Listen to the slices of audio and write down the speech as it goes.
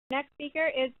Next speaker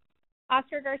is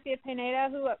Oscar Garcia-Pineda,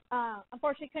 who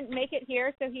unfortunately couldn't make it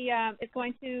here, so he is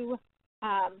going to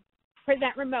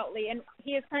present remotely. And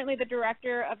he is currently the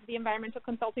director of the environmental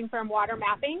consulting firm Water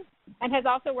Mapping, and has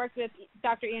also worked with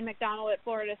Dr. Ian McDonald at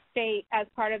Florida State as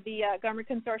part of the Gomer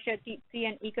Consortia Deep Sea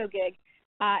and EcoGig.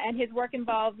 And his work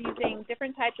involves using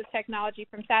different types of technology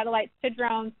from satellites to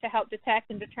drones to help detect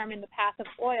and determine the path of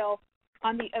oil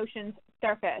on the ocean's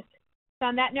surface. So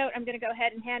on that note, I'm going to go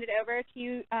ahead and hand it over to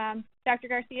you, Dr.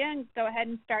 Garcia, and go ahead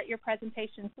and start your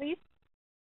presentation, please.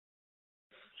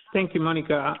 Thank you,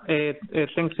 Monica.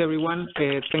 Thanks, everyone.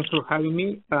 Thanks for having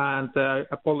me, and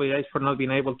apologize for not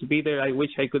being able to be there. I wish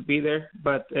I could be there,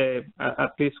 but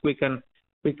at least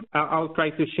I'll try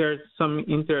to share some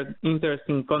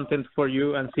interesting content for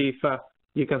you and see if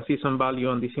you can see some value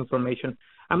on this information.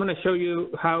 I'm going to show you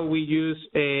how we use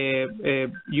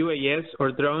UAS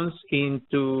or drones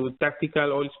into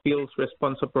tactical oil spills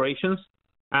response operations.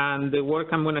 And the work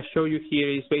I'm going to show you here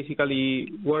is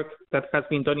basically work that has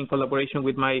been done in collaboration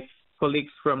with my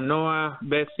colleagues from NOAA,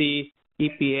 BESI,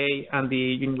 EPA, and the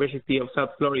University of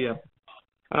South Florida.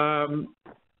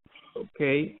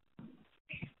 Okay.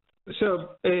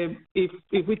 So if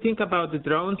we think about the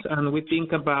drones and we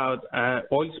think about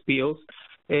oil spills,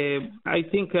 I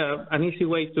think an easy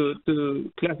way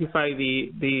to classify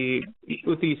the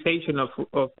utilization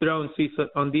of drones is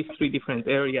on these three different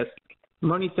areas: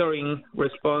 monitoring,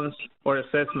 response, or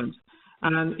assessment.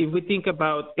 And if we think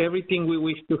about everything we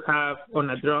wish to have on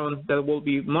a drone that will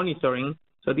be monitoring,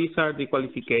 so these are the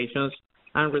qualifications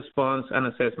and response and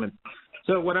assessment.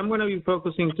 So what I'm going to be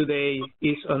focusing today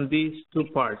is on these two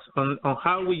parts, on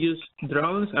how we use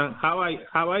drones and how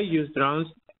I use drones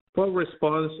for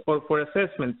response or for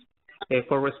assessment.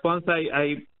 For response,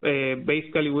 I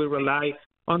basically will rely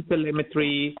on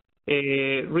telemetry,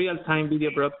 real-time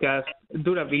video broadcast,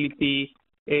 durability,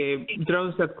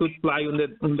 drones that could fly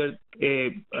under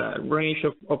range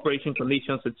of operation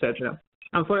conditions, etc.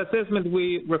 And for assessment,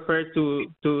 we refer to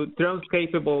drones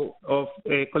capable of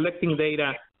collecting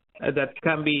data that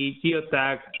can be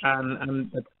geotagged and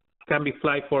that can be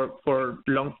fly for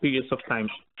long periods of time.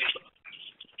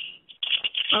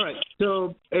 All right,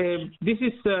 so this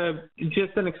is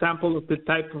just an example of the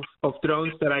type of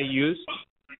drones that I use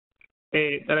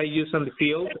on the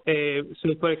field. So,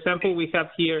 for example, we have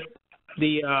here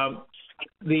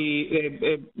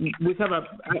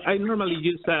I normally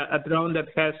use a drone that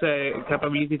has a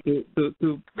capability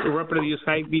to reproduce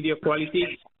high video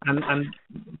quality and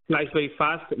flies very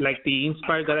fast, like the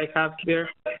Inspire that I have there.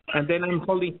 And then I'm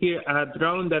holding here a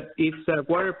drone that is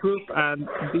waterproof, and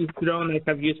this drone I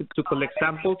have used it to collect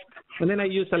samples. And then I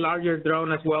use a larger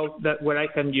drone as well where I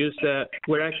can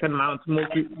mount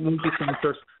multi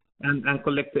sensors and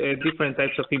collect different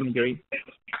types of imagery.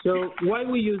 So why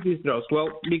we use these drones?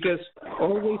 Well, because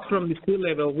always from the sea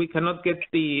level, we cannot get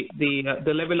the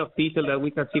level of detail that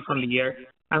we can see from the air.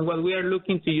 And what we are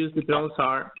looking to use the drones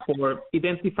are for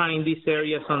identifying these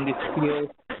areas on the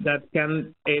field that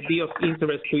can be of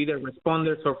interest to either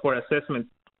responders or for assessment.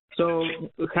 So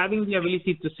having the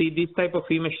ability to see these type of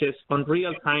images on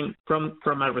real time from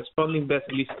a responding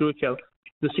vessel is crucial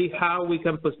to see how we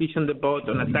can position the boat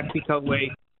on a tactical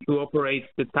way to operate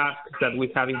the tasks that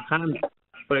we have in hand.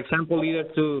 For example,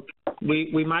 either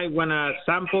we might want to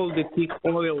sample the thick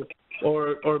oil,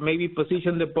 or maybe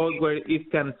position the boat where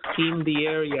it can skim the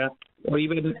area, or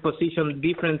even position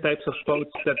different types of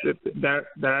boats that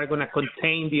are going to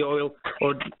contain the oil,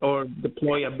 or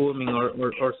deploy a booming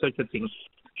or such a thing.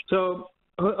 So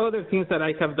other things that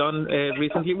I have done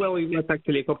recently, well, it was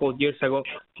actually a couple of years ago,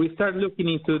 we started looking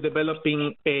into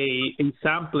developing a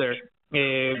sampler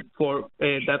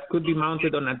that could be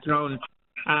mounted on a drone.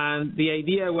 And the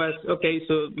idea was, okay,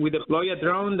 so we deploy a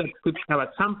drone that could have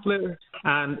a sampler,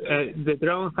 and the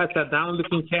drone has a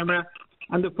down-looking camera,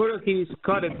 and the photo here is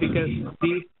coded because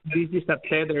this is a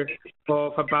tether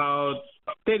of about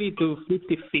 30 to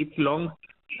 50 feet long.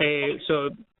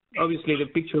 So obviously the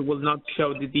picture will not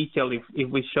show the detail if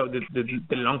we show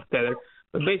the long tether.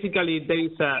 But basically there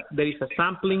is a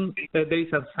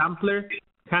sampler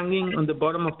hanging on the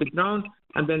bottom of the drone,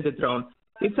 and then the drone.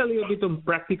 It's a little bit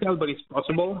impractical, but it's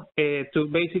possible to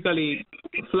basically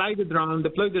fly the drone,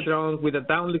 deploy the drone with a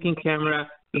down-looking camera,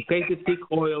 locate the thick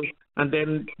oil, and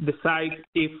then decide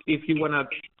if you want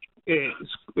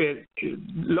to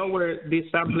lower this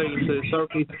sampler into the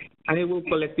surface, and it will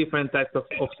collect different types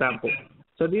of samples.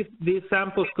 So these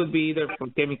samples could be either for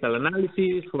chemical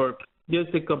analysis, for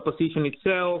just the composition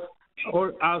itself,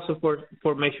 or also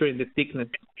for measuring the thickness.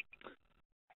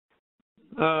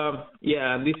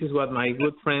 Yeah, this is what my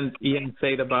good friend Ian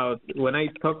said about when I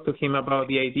talked to him about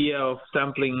the idea of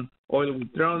sampling oil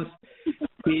with drones.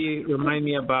 He reminded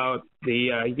me about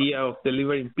the idea of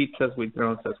delivering pizzas with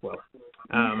drones as well.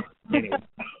 Anyway,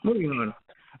 moving on.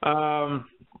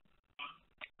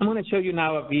 I'm going to show you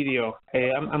now a video.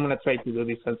 I'm going to try to do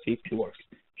this and see if it works.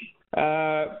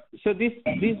 So this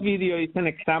video is an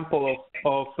example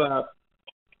of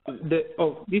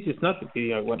this is not the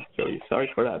video I want to show you. Sorry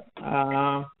for that.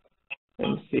 Let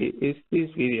me see. It's this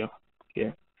video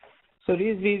here. So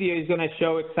this video is going to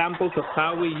show examples of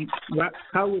how we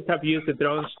have used the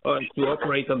drones to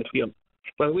operate on the field.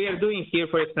 What we are doing here,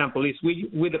 for example, is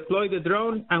we deploy the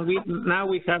drone, and now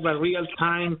we have a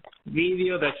real-time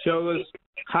video that shows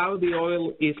how the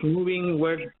oil is moving,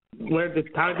 where the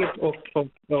target of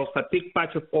a thick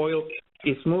patch of oil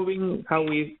is moving, how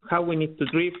we need to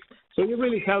drift. So it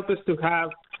really helps us to have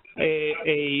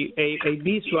a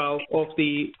visual of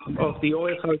the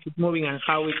oil, how it's moving, and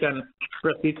how we can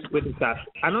proceed with the task.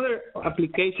 Another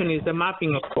application is the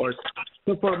mapping, of course.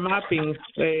 So for mapping,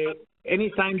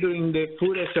 anytime during the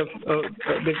footage of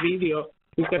the video,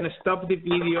 we can stop the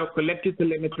video, collect the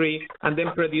telemetry, and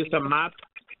then produce a map,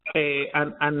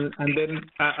 and then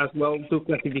as well do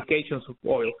classifications of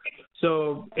oil.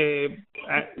 So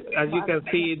as you can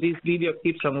see, this video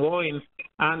keeps on going.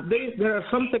 And there are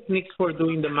some techniques for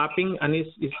doing the mapping, and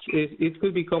it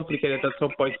could be complicated at some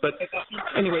point. But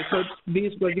anyway, so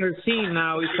this, what you're seeing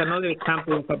now, is another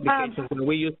example of applications that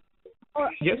we use.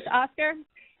 Yes? Oscar,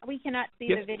 we cannot see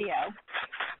Yes? the video.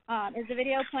 Is the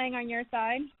video playing on your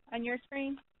side, on your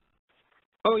screen?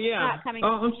 Oh, yeah.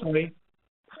 Oh, I'm sorry.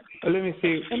 Let me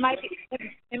see. It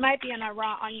might be on a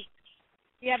raw. Do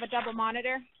you have a double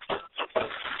monitor?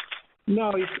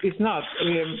 No, it's not.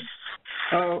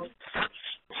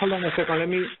 Hold on a second. Let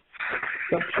me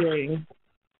stop sharing.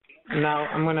 Now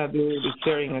I'm gonna do the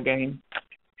sharing again.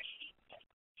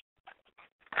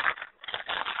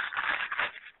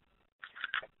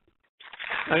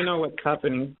 I know what's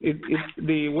happening. It's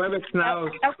the WebEx now.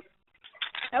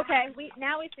 Okay.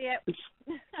 Now we see it.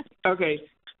 Okay.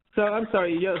 So I'm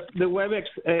sorry. Yes, the WebEx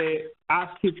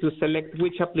asks you to select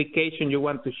which application you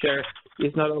want to share.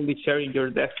 It's not only sharing your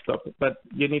desktop, but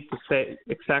you need to say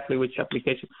exactly which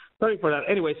application. Sorry for that.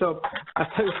 Anyway, so as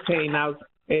I was saying now,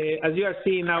 as you are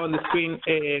seeing now on the screen,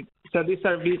 so these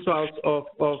are visuals of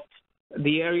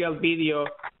the aerial video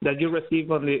that you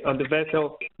receive on the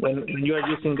vessel when you are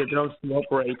using the drones to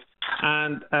operate.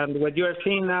 And what you are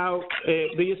seeing now,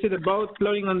 do you see the boat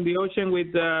floating on the ocean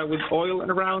with oil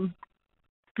around,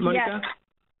 Monica?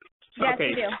 Yes,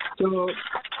 okay. you do.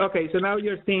 So now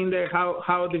you're seeing there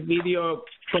how the video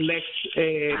collects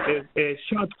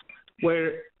shots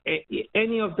where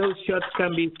any of those shots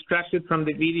can be extracted from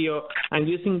the video, and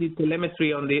using the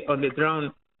telemetry on the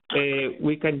drone,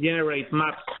 we can generate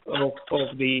maps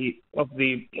of the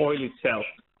oil itself.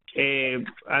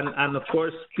 And of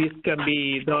course, this can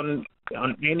be done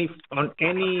on any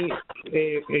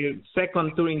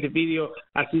second during the video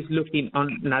as it's looking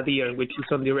on nadir, which is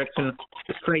on direction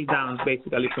straight down,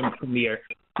 basically from the air.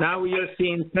 Now we are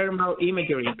seeing thermal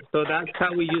imagery, so that's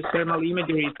how we use thermal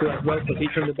imagery to as well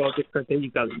position the boat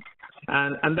strategically.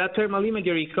 And that thermal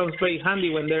imagery comes very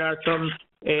handy when there are some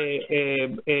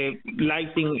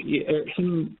lighting,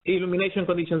 some illumination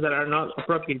conditions that are not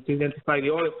appropriate to identify the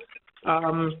oil.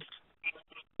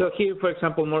 So here, for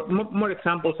example, more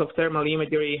examples of thermal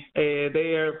imagery.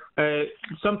 They are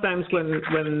sometimes when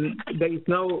there is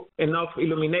no enough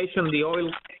illumination, the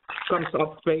oil comes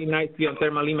up very nicely on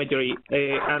thermal imagery.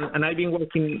 And I've been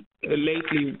working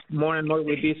lately more and more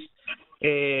with these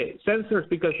sensors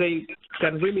because they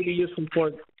can really be useful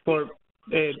for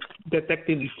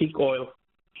detecting thick oil.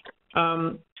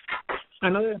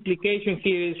 Another application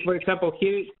here is, for example,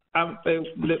 here.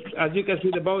 As you can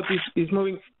see, the boat is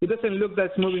moving. It doesn't look that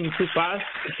it's moving too fast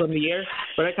from the air,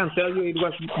 but I can tell you it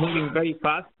was moving very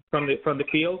fast from the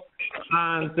field.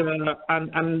 And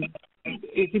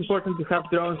it's important to have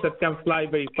drones that can fly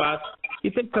very fast.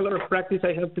 It takes a lot of practice,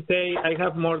 I have to say. I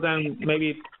have more than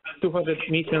maybe 200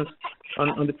 missions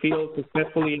on the field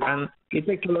successfully, and it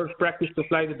takes a lot of practice to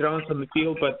fly the drones on the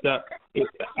field, but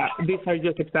these are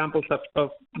just examples of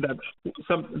that,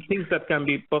 some things that can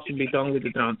be possibly done with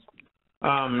the drones.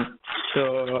 So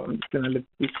I'm just going to let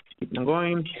this keep on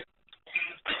going.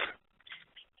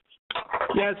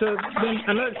 Yeah, so then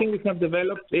another thing we have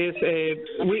developed is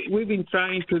we've been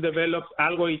trying to develop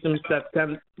algorithms that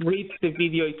can read the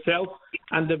video itself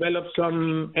and develop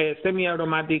some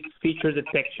semi-automatic feature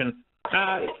detection.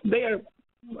 They are,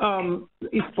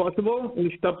 it's possible.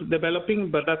 We stopped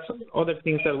developing, but that's other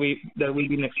things that we've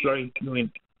been exploring doing.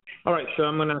 All right, so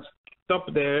I'm gonna stop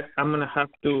there. I'm gonna have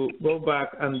to go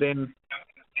back and then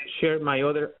share my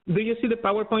other. Do you see the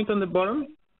PowerPoint on the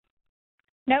bottom?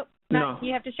 Nope. No.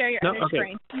 You have to share your No? other Okay.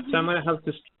 screen. So I'm going to have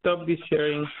to stop this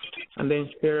sharing and then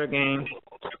share again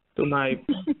to my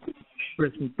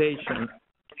presentation.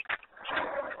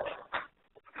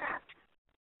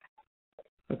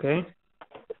 Okay.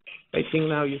 I think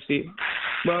now you see.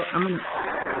 Well, I'm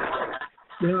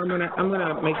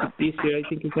gonna make it easier. I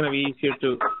think it's gonna be easier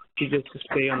to just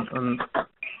stay on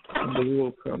the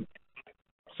Google Chrome.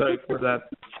 Sorry for that.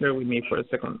 Bear with me for a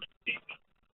second.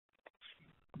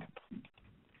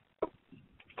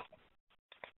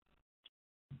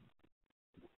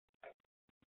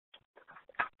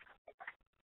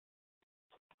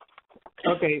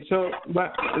 Okay, so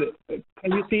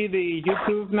can you see the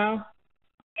YouTube now?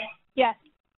 Yes.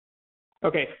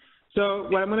 Okay, so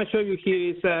what I'm going to show you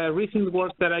here is recent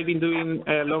work that I've been doing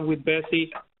along with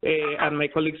Bessie and my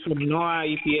colleagues from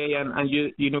NOAA, EPA, and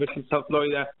University of South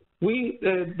Florida. We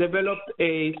developed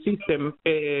a system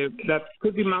that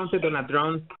could be mounted on a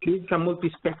drone. This is a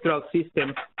multispectral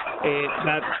system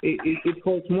that it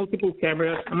holds multiple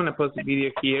cameras. I'm going to pause the video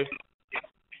here.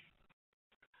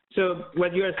 So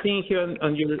what you are seeing here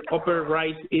on your upper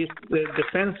right is the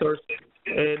sensors.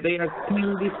 They are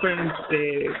 10 different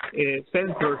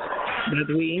sensors that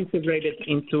we integrated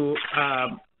into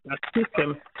a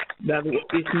system that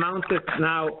is mounted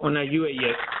now on a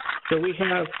UAS. So we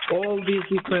have all these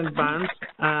different bands,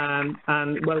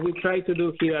 and what we tried to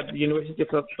do here at the University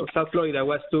of South Florida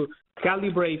was to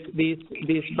calibrate these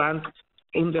bands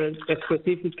under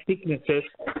specific thicknesses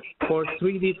for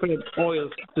 3 different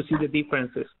oils to see the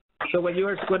differences. So what you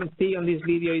are going to see on this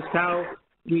video is how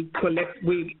we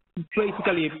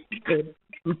basically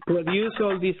produce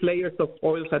all these layers of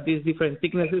oils at these different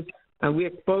thicknesses, and we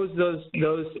expose those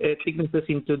thicknesses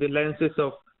into the lenses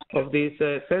of these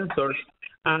sensors.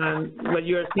 And what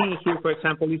you are seeing here, for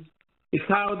example, is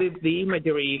how the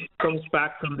imagery comes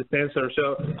back from the sensor.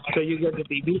 So you get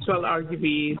the visual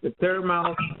RGB, the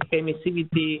thermal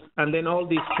emissivity, and then all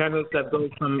these channels that go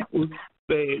from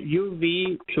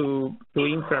UV to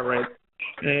infrared.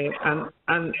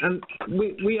 And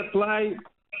we apply.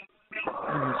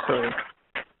 Sorry.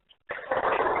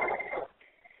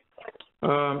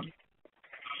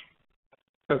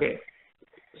 Okay.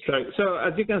 Sorry. So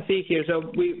as you can see here,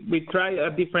 so we try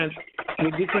with different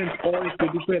oils,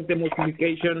 with different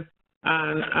emulsification,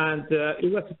 and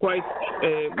it was quite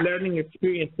a learning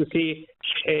experience to see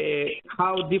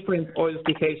how different oils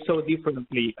behave so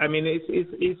differently. I mean,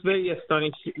 it's very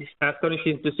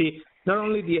astonishing to see not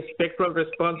only the spectral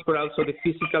response, but also the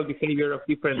physical behavior of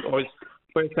different oils.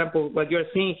 For example, what you're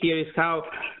seeing here is how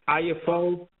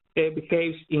IFO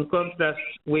behaves in contrast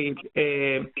with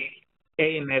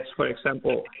ANS, for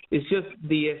example. It's just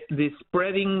the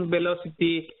spreading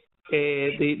velocity,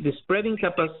 the spreading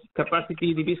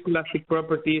capacity, the viscoelastic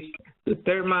properties, the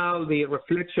thermal, the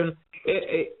reflection.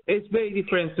 It's very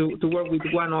different to work with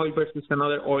one oil versus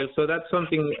another oil. So that's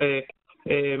something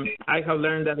I have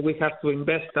learned, that we have to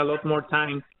invest a lot more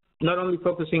time, not only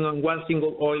focusing on one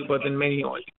single oil, but in many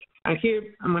oils. And here,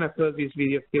 I'm going to close this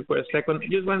video here for a second.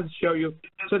 Just wanted to show you.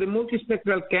 So the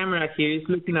multispectral camera here is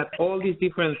looking at all these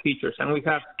different features. And we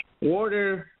have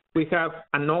water, we have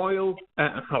an oil,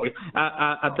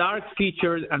 a dark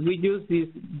feature, and we use this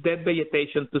dead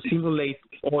vegetation to simulate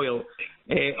oil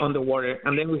on the water.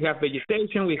 And then we have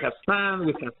vegetation, we have sand,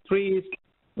 we have trees.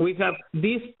 We have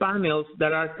these panels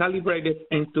that are calibrated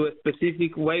into a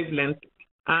specific wavelength,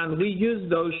 and we use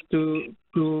those to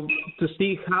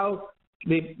see how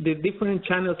the different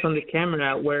channels on the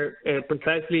camera were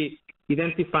precisely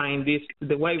identifying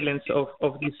the wavelengths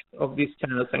of these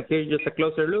channels. And here's just a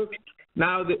closer look.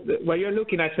 Now, what you're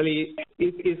looking actually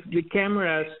is the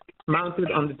cameras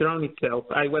mounted on the drone itself.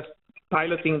 I was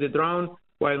piloting the drone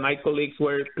while my colleagues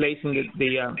were placing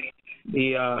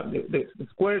the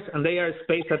squares, and they are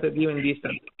spaced at a given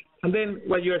distance. And then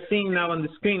what you're seeing now on the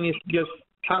screen is just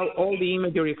how all the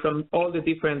imagery from all the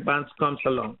different bands comes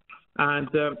along.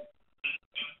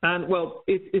 And well,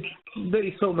 there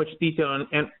is so much detail on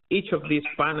each of these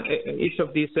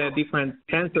different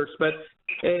sensors. But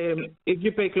if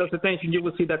you pay close attention, you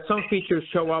will see that some features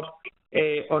show up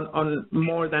on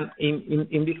more than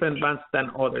in different bands than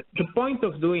others. The point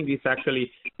of doing this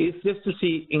actually is just to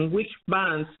see in which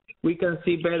bands we can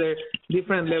see better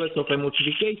different levels of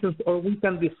emulsifications, or we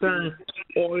can discern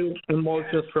oil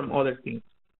emulsions from other things.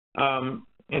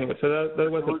 Anyway, so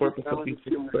that was the purpose of this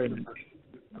experiment.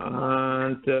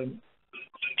 And I'm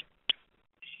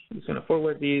just going to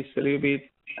forward this a little bit.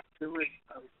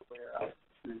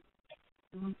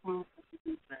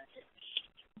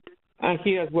 And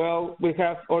here as well, we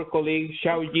have our colleague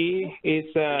Xiao Yi.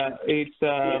 It's a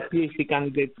PhD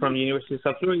candidate from the University of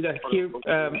South Florida. Here,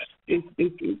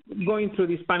 going through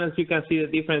these panels, you can see the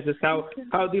differences,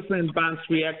 how different bands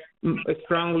react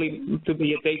strongly to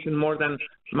vegetation more than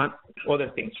other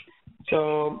things.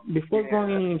 So before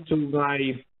going into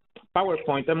my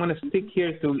PowerPoint, I'm going to stick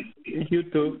here to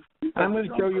YouTube. I'm going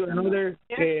to show you another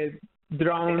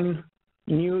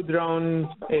new drone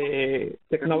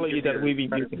technology that we've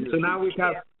been using. So now we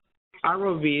have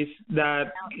ROVs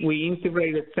that we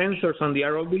integrated sensors on the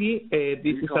ROV.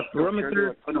 This is a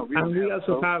fluorometer, and we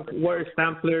also have water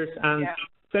samplers and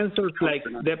sensors like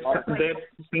depth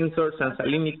sensors and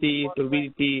salinity,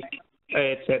 turbidity,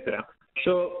 etc.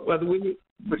 So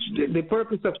the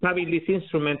purpose of having this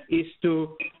instrument is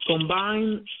to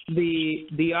combine the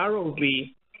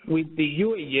ROV with the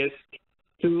UAS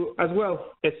to, as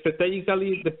well,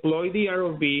 strategically deploy the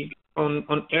ROV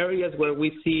on areas where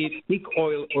we see thick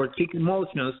oil or thick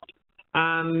emulsions,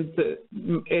 and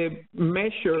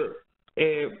measure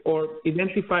or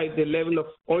identify the level of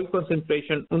oil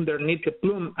concentration underneath the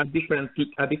plume at different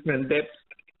depths,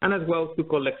 and as well to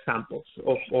collect samples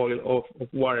of oil, of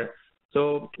water.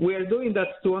 So we are doing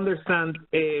that to understand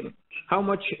how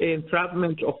much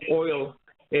entrapment of oil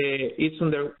is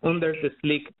under the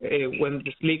slick when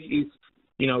the slick is,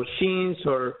 sheens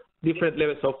or different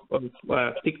levels of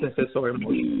thicknesses or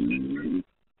emulsion.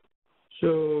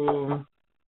 So,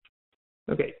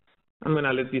 okay, I'm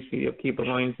gonna let this video keep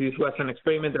going. This was an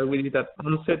experiment that we did at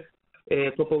onset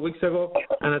a couple of weeks ago,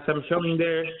 and as I'm showing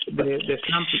there,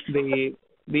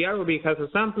 the ROV has a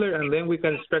sampler, and then we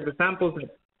can extract the samples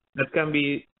that can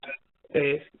be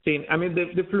seen. I mean,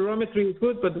 the fluorometry is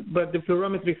good, but the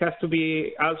fluorometry has to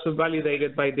be also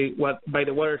validated by the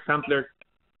water sampler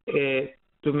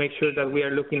to make sure that we are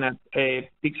looking at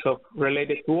peaks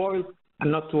related to oil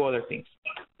and not to other things.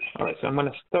 All right, so I'm going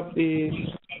to stop this,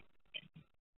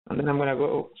 and then I'm going to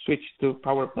go switch to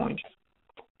PowerPoint.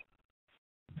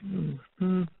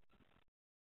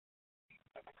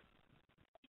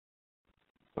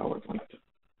 PowerPoint.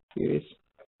 Here it is.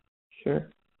 Sure.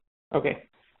 Okay.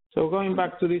 So going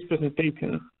back to this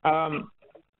presentation.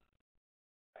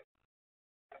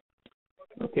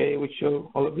 Okay, we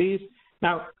show all of these.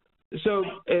 Now, so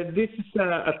this is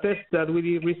a test that we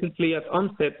did recently at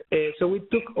onset. So we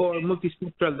took our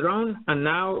multispectral drone, and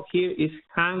now here is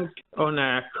hung on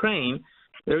a crane.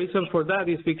 The reason for that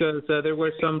is because there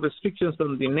were some restrictions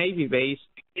on the Navy base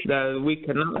that we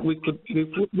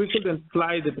couldn't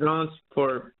fly the drones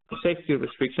for safety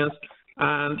restrictions,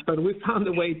 but we found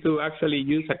a way to actually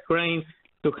use a crane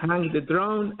to hang the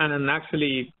drone and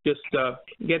actually just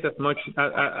get as much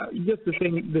just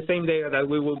the same data that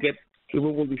we will get. We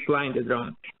will be flying the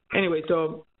drone. Anyway,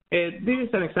 so this is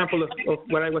an example of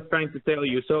what I was trying to tell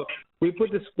you. So we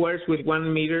put the squares with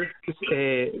 1 meter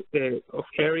of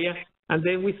area, and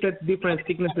then we set different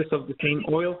thicknesses of the same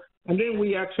oil. And then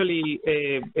we actually,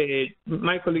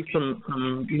 my colleagues from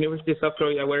University of South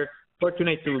Florida were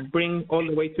fortunate to bring all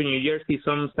the way to New Jersey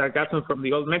some sargassum from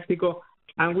the old Mexico,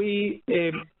 and we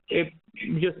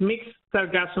just mix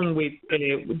sargassum with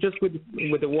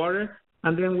the water,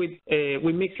 and then we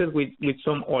mix it with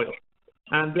some oil,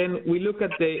 and then we look at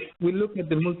the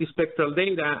multispectral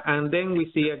data, and then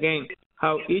we see again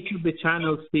how each of the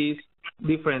channels sees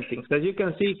different things. As you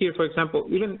can see here, for example,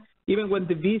 even when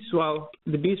the visual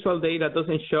data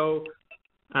doesn't show,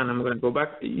 and I'm going to go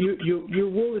back, you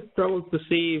will struggle to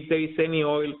see if there is any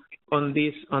oil on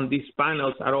these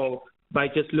panels at all by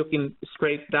just looking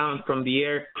straight down from the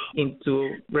air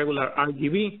into regular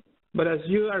RGB. But as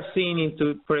you are seeing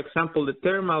into, for example, the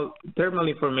thermal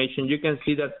information, you can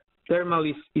see that thermal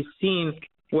is seen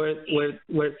where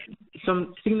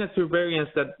some signature variance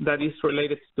that is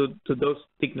related to those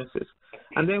thicknesses.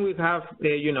 And then we have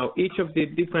each of the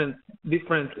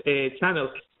different channels,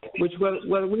 which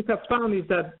what we have found is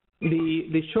that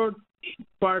the short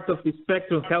part of the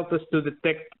spectrum helps us to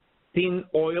detect thin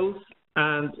oils,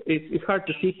 and it's hard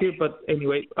to see here, but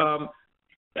anyway.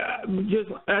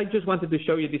 I just wanted to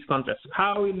show you this contrast,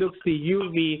 how it looks the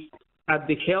UV at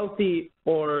the healthy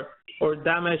or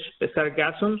damaged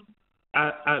sargassum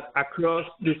across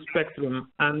the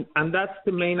spectrum, and that's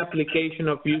the main application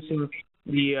of using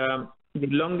the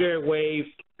longer wave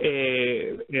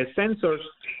sensors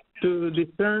to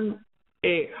discern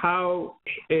how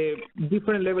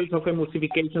different levels of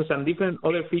emulsifications and different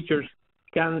other features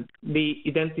can be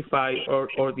identified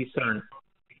or discerned.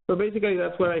 So basically,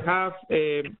 that's what I have.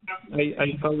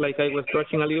 I felt like I was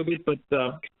rushing a little bit, but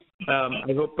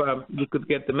I hope you could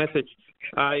get the message.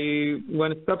 I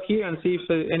want to stop here and see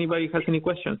if anybody has any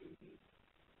questions.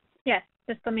 Yes,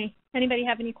 just for me. Anybody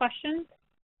have any questions?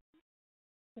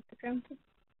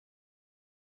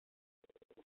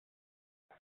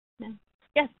 No.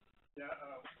 Yes.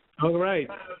 All right.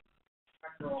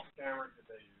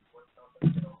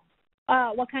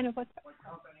 What kind of what?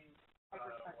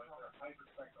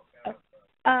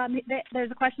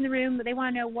 There's a question in the room. They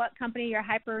want to know what company your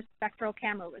hyperspectral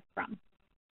camera was from.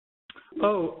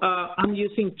 Oh, I'm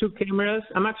using 2 cameras.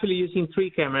 I'm actually using 3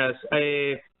 cameras.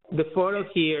 The photo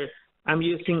here, I'm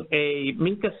using a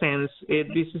Minka Sense.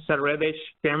 This is a reddish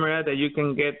camera that you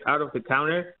can get out of the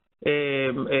counter.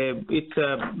 It's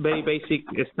a very basic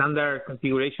standard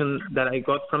configuration that I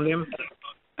got from them.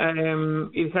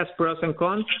 It has pros and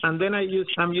cons. And then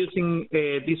I'm using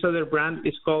this other brand.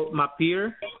 It's called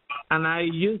Mapier, and I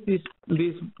use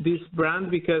this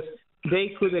brand because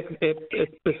they could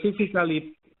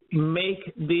specifically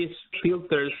make these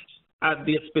filters at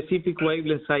the specific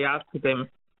wavelengths I asked them.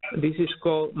 This is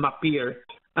called Mapier.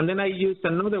 And then I used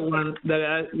another one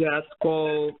that's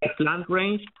called Slant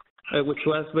Range, which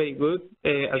was very good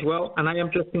as well. And I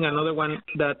am testing another one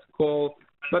that's called,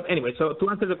 but anyway, so to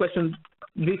answer the question,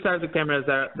 these are the cameras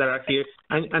that are here.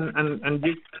 And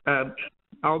you,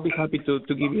 I'll be happy to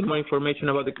give you more information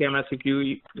about the cameras if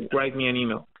you write me an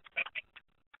email.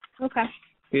 Okay.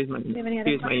 Here's my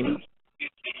email.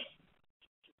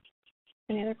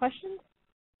 Any other questions?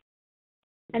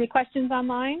 Any questions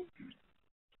online?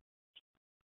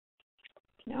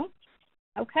 No?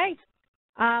 Okay.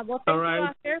 Well, thank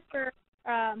you, Oscar,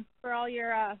 for all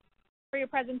your for your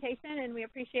presentation, and we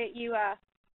appreciate you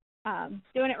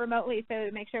doing it remotely so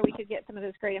to make sure we could get some of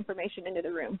this great information into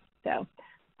the room. So,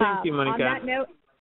 thank you, Monica. On that note,